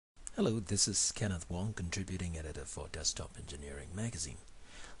Hello, this is Kenneth Wong, contributing editor for Desktop Engineering magazine.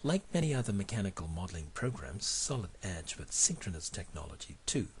 Like many other mechanical modeling programs, Solid Edge with Synchronous Technology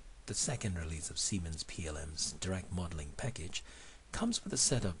 2, the second release of Siemens PLM's direct modeling package, comes with a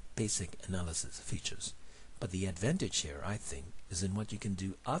set of basic analysis features. But the advantage here, I think, is in what you can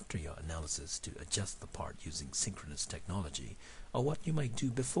do after your analysis to adjust the part using synchronous technology, or what you might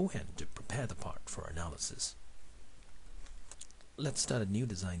do beforehand to prepare the part for analysis. Let's start a new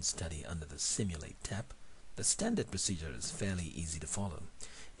design study under the Simulate tab. The standard procedure is fairly easy to follow.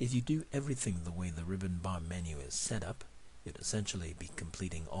 If you do everything the way the ribbon bar menu is set up, you'd essentially be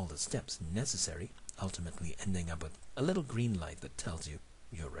completing all the steps necessary, ultimately ending up with a little green light that tells you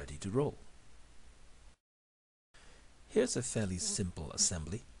you're ready to roll. Here's a fairly simple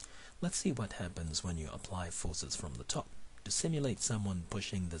assembly. Let's see what happens when you apply forces from the top to simulate someone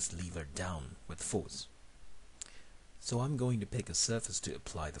pushing this lever down with force. So I'm going to pick a surface to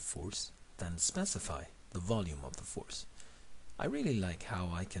apply the force, then specify the volume of the force. I really like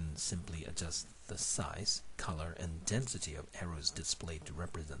how I can simply adjust the size, color, and density of arrows displayed to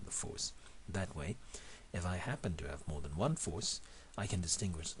represent the force. That way, if I happen to have more than one force, I can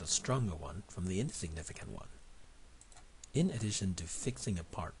distinguish the stronger one from the insignificant one. In addition to fixing a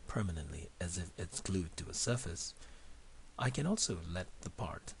part permanently as if it's glued to a surface, I can also let the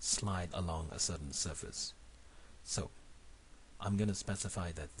part slide along a certain surface. So, I'm going to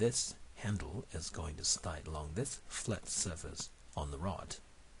specify that this handle is going to slide along this flat surface on the rod.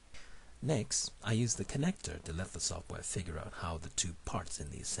 Next, I use the connector to let the software figure out how the two parts in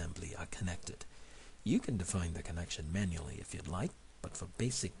the assembly are connected. You can define the connection manually if you'd like, but for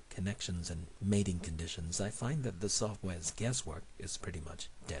basic connections and mating conditions, I find that the software's guesswork is pretty much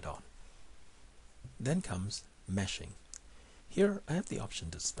dead on. Then comes meshing. Here, I have the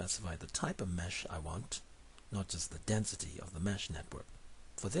option to specify the type of mesh I want, not just the density of the mesh network.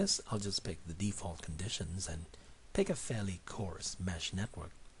 For this, I'll just pick the default conditions and pick a fairly coarse mesh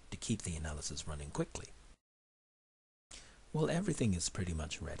network to keep the analysis running quickly. Well, everything is pretty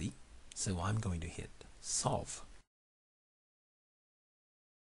much ready, so I'm going to hit Solve.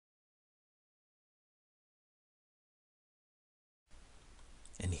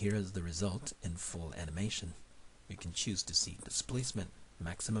 And here is the result in full animation. You can choose to see displacement,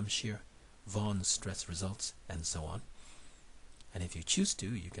 maximum shear, Vaughan stress results, and so on. And if you choose to,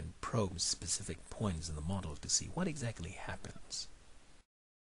 you can probe specific points in the model to see what exactly happens.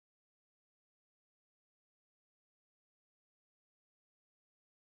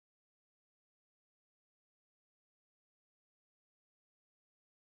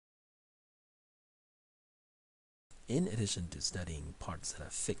 In addition to studying parts that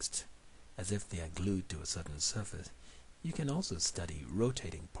are fixed, as if they are glued to a certain surface, you can also study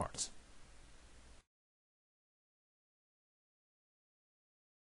rotating parts.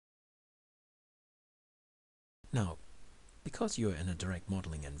 Now, because you're in a direct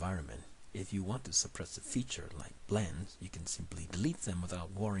modeling environment, if you want to suppress a feature like blends, you can simply delete them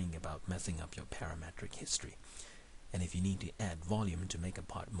without worrying about messing up your parametric history. And if you need to add volume to make a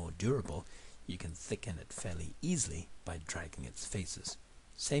part more durable, you can thicken it fairly easily by dragging its faces.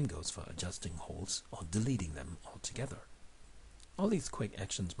 Same goes for adjusting holes or deleting them altogether. All these quick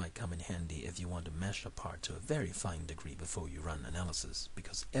actions might come in handy if you want to mesh a part to a very fine degree before you run analysis,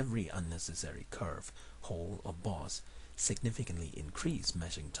 because every unnecessary curve, hole, or boss significantly increase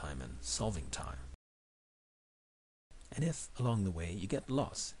meshing time and solving time. And if, along the way, you get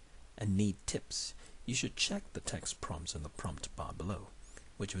lost and need tips, you should check the text prompts in the prompt bar below,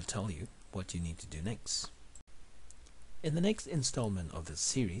 which will tell you what you need to do next. In the next installment of this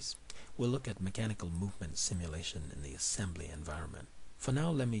series, we'll look at mechanical movement simulation in the assembly environment. For now,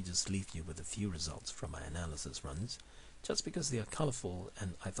 let me just leave you with a few results from my analysis runs, just because they are colorful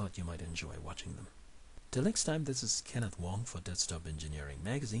and I thought you might enjoy watching them. Till next time, this is Kenneth Wong for Desktop Engineering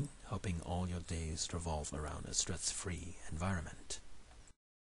magazine, hoping all your days revolve around a stress-free environment.